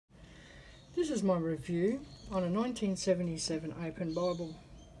This is my review on a 1977 Open Bible.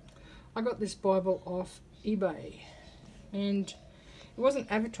 I got this Bible off eBay and it wasn't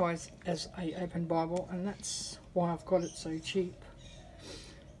advertised as an Open Bible, and that's why I've got it so cheap.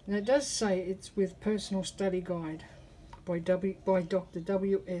 And it does say it's with Personal Study Guide by Dr.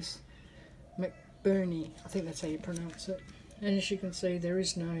 W.S. McBurney. I think that's how you pronounce it. And as you can see, there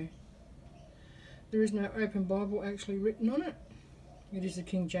is no Open Bible actually written on it. It is the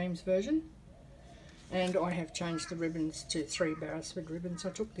King James Version. And I have changed the ribbons to 3 Beresford ribbons.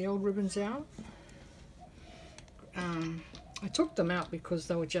 I took the old ribbons out. I took them out because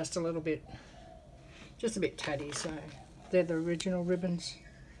they were just a bit tatty, so they're the original ribbons.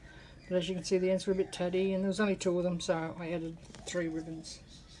 But as you can see, the ends were a bit tatty, and there was only 2 of them, so I added 3 ribbons,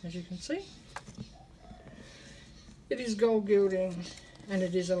 as you can see. It is gold gilding, and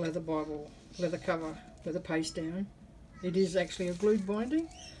it is a leather Bible, leather cover with a paste down. It is actually a glued binding,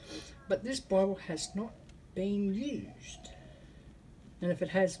 but this Bible has not been used. And if it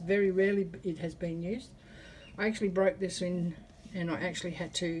has, very rarely it has been used. I actually broke this in, and I actually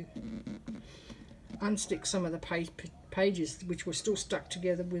had to unstick some of the pages which were still stuck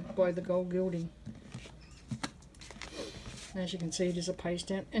together by the gold gilding. As you can see, it is a paste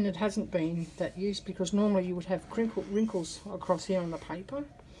down, and it hasn't been that used because normally you would have wrinkles across here on the paper,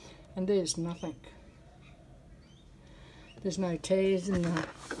 and there's nothing. There's no tears in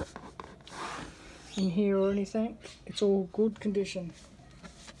here or anything. It's all good condition.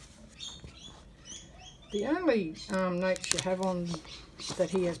 The only notes you have on that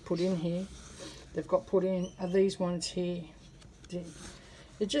he has put in here, they've got put in, are these ones here.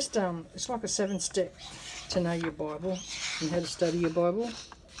 It just it's like a 7-step to know your Bible and how to study your Bible.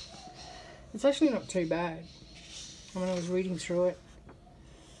 It's actually not too bad. I mean, I was reading through it,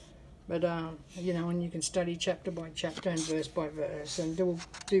 but you know, and you can study chapter by chapter and verse by verse and do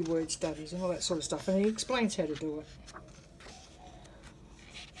word studies and all that sort of stuff, and he explains how to do it.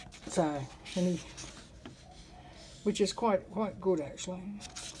 So, which is quite good actually.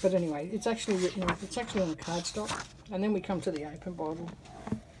 But anyway, it's actually written, it's actually on the cardstock, and then we come to the Open Bible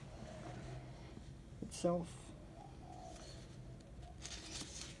itself.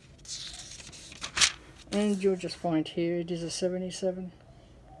 And you'll just find here it is a 77.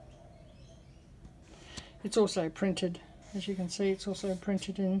 It's also printed, as you can see, it's also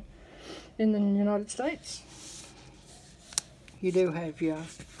printed in the United States. You do have your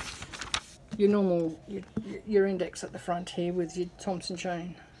normal, your index at the front here with your Thompson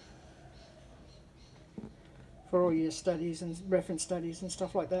chain for all your studies and reference studies and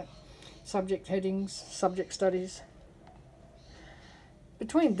stuff like that. Subject headings, subject studies.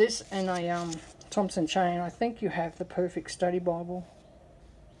 Between this and a Thompson chain, I think you have the perfect study Bible.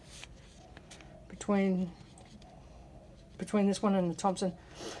 Between this one and the Thompson,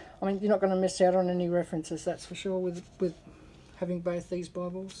 I mean, you're not going to miss out on any references, that's for sure, with having both these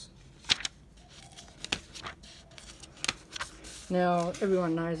Bibles. Now,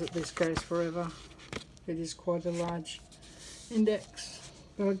 everyone knows that this goes forever. It is quite a large index.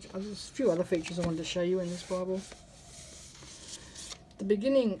 But there's a few other features I wanted to show you in this Bible. The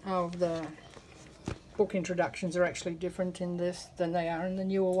beginning of the book introductions are actually different in this than they are in the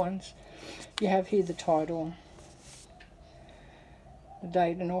newer ones. You have here the title, the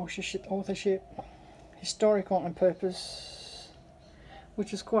date and authorship, historical and purpose,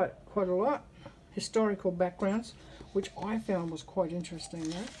 which is quite a lot. Historical backgrounds, which I found was quite interesting.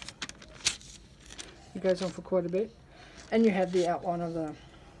 Though it goes on for quite a bit, and you have the outline of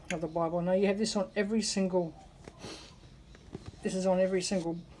the Bible. Now you have this on every single. This is on every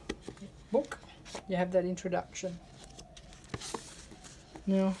single book. You have that introduction.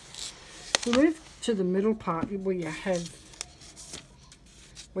 Now we move to the middle part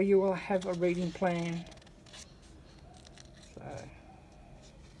where you will have a reading plan. So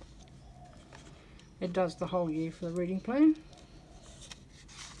it does the whole year for the reading plan.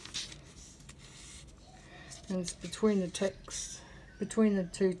 And it's between the texts, between the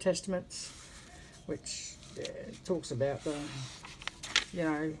 2 testaments, which talks about the, you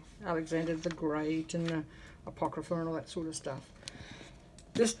know, Alexander the Great and the Apocrypha and all that sort of stuff.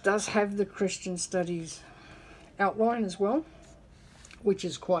 This does have the Christian studies outline as well, which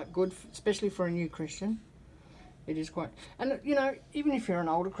is quite good, especially for a new Christian. It is quite, and you know, even if you're an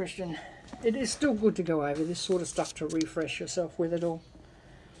older Christian, it is still good to go over this sort of stuff to refresh yourself with it all.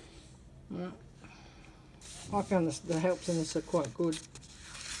 I found the helps in this are quite good.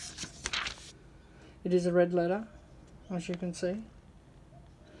 It is a red letter, as you can see.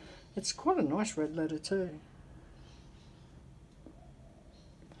 It's quite a nice red letter too.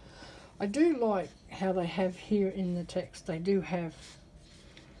 I do like how they have here in the text, they do have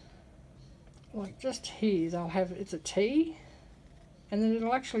like just here, they'll have, it's a T, and then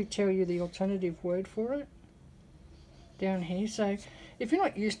it'll actually tell you the alternative word for it down here. So if you're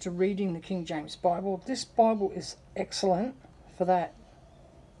not used to reading the King James Bible, this Bible is excellent for that.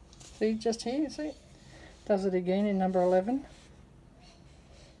 See, just here, see? Does it again in number 11.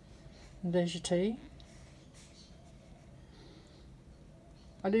 And there's your T.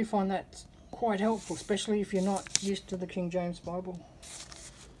 I do find that quite helpful, especially if you're not used to the King James Bible.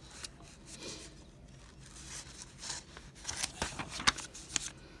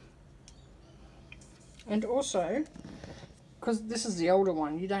 And also, because this is the older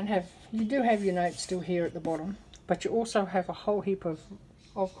one, you do have your notes still here at the bottom, but you also have a whole heap of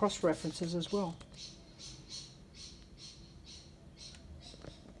cross references as well.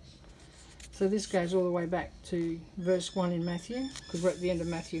 So this goes all the way back to verse 1 in Matthew, because we're at the end of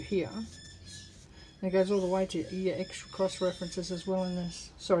Matthew here. And it goes all the way to your extra cross references as well in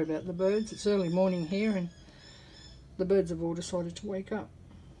this. Sorry about the birds, it's early morning here and the birds have all decided to wake up.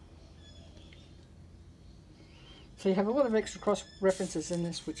 So you have a lot of extra cross references in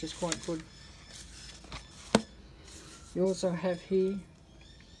this, which is quite good. You also have here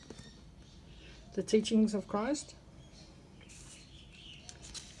the teachings of Christ,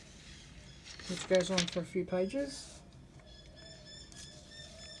 which goes on for a few pages.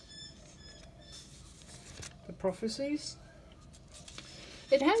 The prophecies.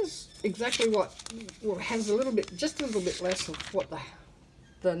 It has exactly what, well, it has a little bit, just a little bit less of what the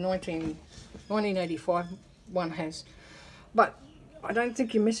 1985 one has. But I don't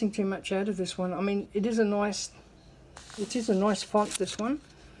think you're missing too much out of this one. I mean, it is a nice font, this one.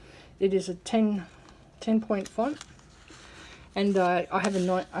 It is a 10-point font. And I have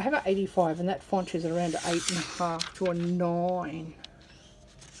an 85, and that font is around an 8.5 to a 9.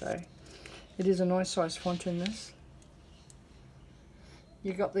 So it is a nice size font in this.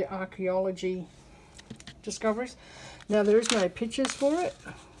 You got the archaeology discoveries. Now there is no pictures for it,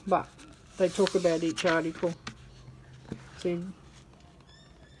 but they talk about each article. See,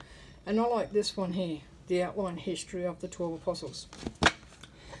 and I like this one here, the outline history of the 12 apostles.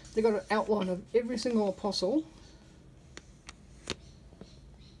 They've got an outline of every single apostle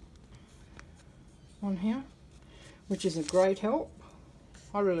on here, which is a great help.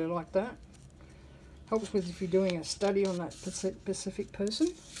 I really like that. Helps with if you're doing a study on that specific person.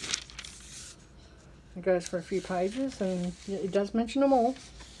 It goes for a few pages and it does mention them all.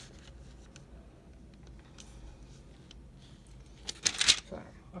 So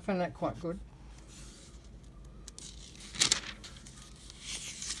I found that quite good.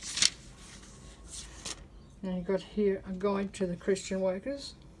 Now you've got here a guide to the Christian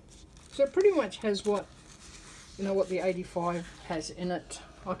workers. So it pretty much has what, you know, what the 85 has in it.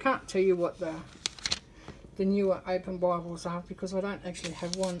 I can't tell you what the newer open Bibles are because I don't actually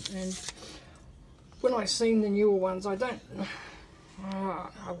have one, and when I've seen the newer ones I don't, I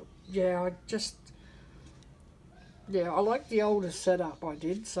like the older setup I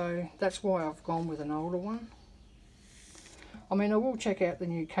did, so that's why I've gone with an older one. I mean, I will check out the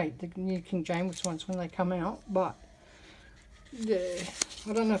new King James ones when they come out, but yeah,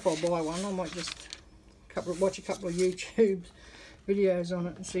 I don't know if I'll buy one. I might just watch a couple of YouTube videos on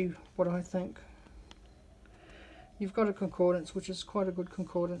it and see what I think. You've got a concordance, which is quite a good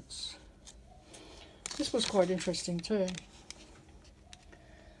concordance. This was quite interesting too.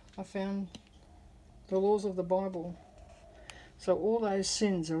 I found the laws of the Bible. So all those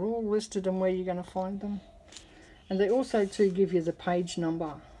sins are all listed and where you're going to find them. And they also too give you the page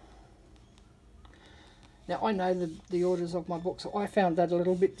number. Now I know the orders of my books, so I found that a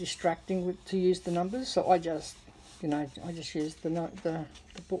little bit distracting to use the numbers. So I just, you know, I just used the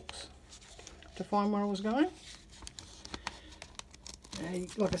books to find where I was going.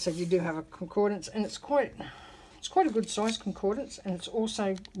 Like I said, you do have a concordance, and it's quite a good size concordance, and it's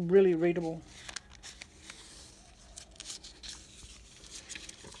also really readable.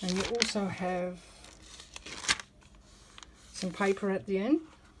 And you also have some paper at the end,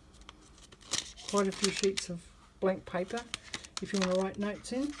 quite a few sheets of blank paper if you want to write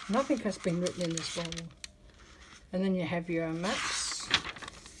notes in. Nothing has been written in this Bible. And then you have your maps,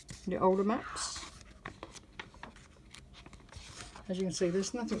 your older maps. As you can see,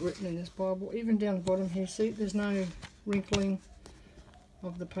 there's nothing written in this Bible. Even down the bottom here, see, there's no wrinkling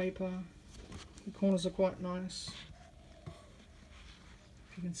of the paper. The corners are quite nice,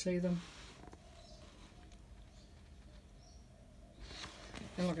 if you can see them.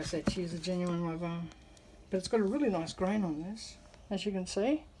 And like I said, she's a genuine leather. But it's got a really nice grain on this, as you can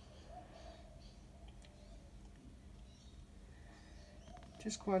see.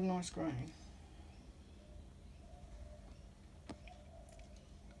 Just quite a nice grain.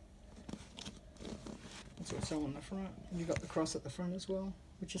 That's also on the front. You've got the cross at the front as well,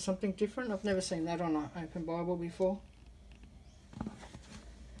 which is something different. I've never seen that on an Open Bible before.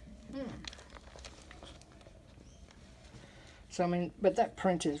 So I mean, but that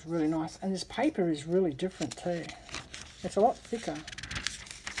print is really nice, and this paper is really different too. It's a lot thicker,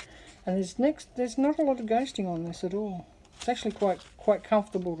 and there's not a lot of ghosting on this at all. It's actually quite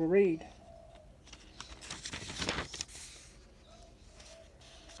comfortable to read.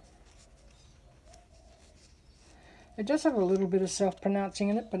 It does have a little bit of self-pronouncing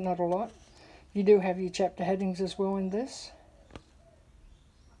in it, but not a lot. You do have your chapter headings as well in this.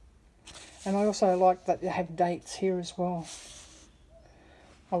 And I also like that you have dates here as well.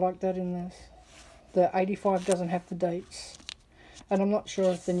 I like that in this. The 85 doesn't have the dates. And I'm not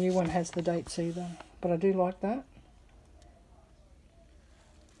sure if the new one has the dates either. But I do like that.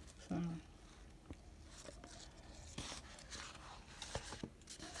 So.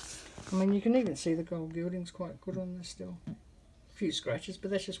 I mean, you can even see the gold gilding's quite good on this still. A few scratches, but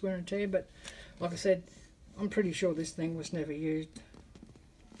that's just wear and tear. But like I said, I'm pretty sure this thing was never used.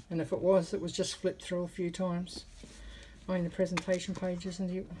 And if it was just flipped through a few times. I mean, the presentation pages,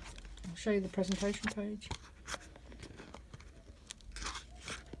 and I'll show you the presentation page.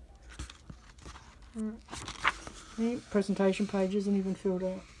 Right. Yeah, presentation page isn't even filled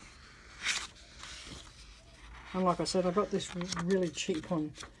out. And like I said, I got this really cheap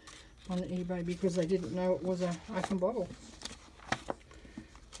on eBay because they didn't know it was an Open Bible.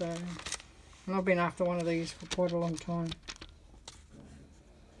 So, and I've been after one of these for quite a long time.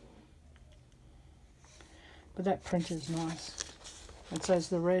 But that print is nice. And so is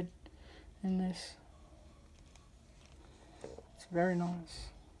the red in this. It's very nice.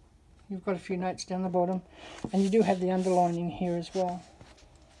 You've got a few notes down the bottom, and you do have the underlining here as well.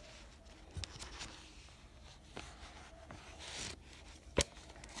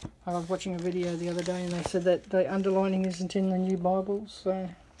 I was watching a video the other day and they said that the underlining isn't in the new Bibles, so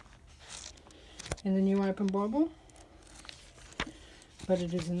in the new Open Bible, but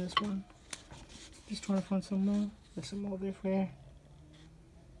it is in this one. Just trying to find some more. There's some more there for you.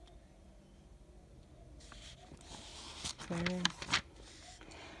 So,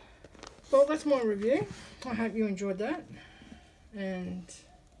 well, that's my review. I hope you enjoyed that, and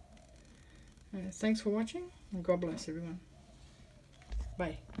thanks for watching, and God bless everyone.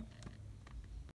 Bye.